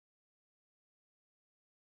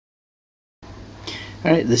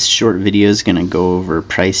Alright, this short video is going to go over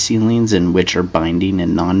price ceilings and which are binding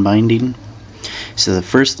and non-binding. So the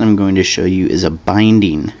first I'm going to show you is a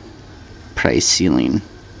binding price ceiling.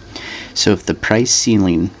 So if the price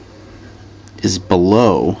ceiling is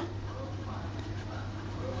below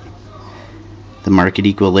the market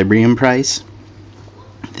equilibrium price,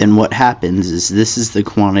 then what happens is this is the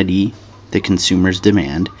quantity the consumers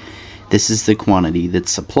demand, this is the quantity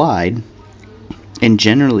that's supplied, and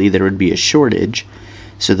generally there would be a shortage.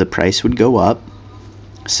 So the price would go up,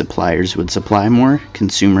 suppliers would supply more,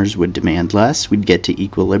 consumers would demand less, we'd get to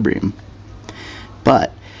equilibrium.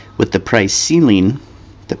 But with the price ceiling,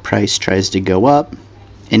 the price tries to go up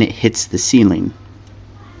and it hits the ceiling.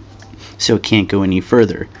 So it can't go any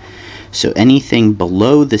further. So anything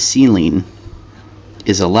below the ceiling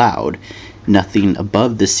is allowed, nothing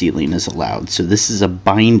above the ceiling is allowed. So this is a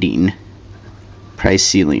binding price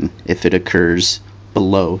ceiling if it occurs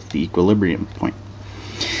below the equilibrium point.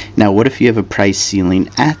 Now what if you have a price ceiling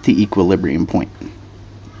at the equilibrium point?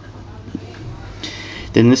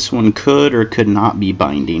 Then this one could or could not be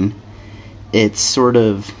binding. It's sort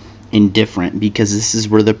of indifferent because this is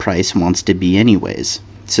where the price wants to be anyways.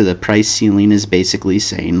 So the price ceiling is basically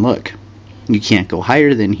saying, look, you can't go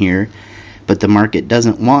higher than here, but the market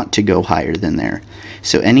doesn't want to go higher than there.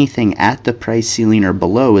 So anything at the price ceiling or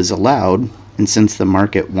below is allowed, and since the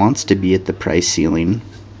market wants to be at the price ceiling,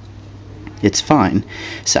 it's fine.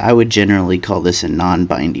 So I would generally call this a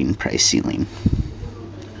non-binding price ceiling.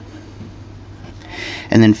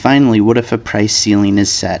 And then finally, what if a price ceiling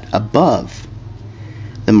is set above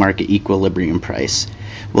the market equilibrium price?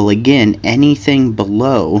 Well, again, anything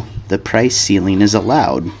below the price ceiling is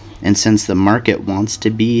allowed. And since the market wants to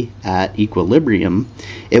be at equilibrium,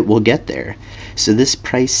 it will get there. So this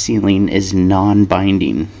price ceiling is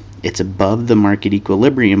non-binding. It's above the market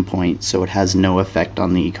equilibrium point, so it has no effect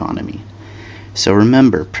on the economy. So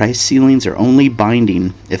remember, price ceilings are only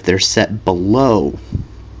binding if they're set below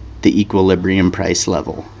the equilibrium price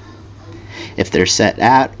level. If they're set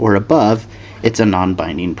at or above, it's a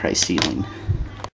non-binding price ceiling.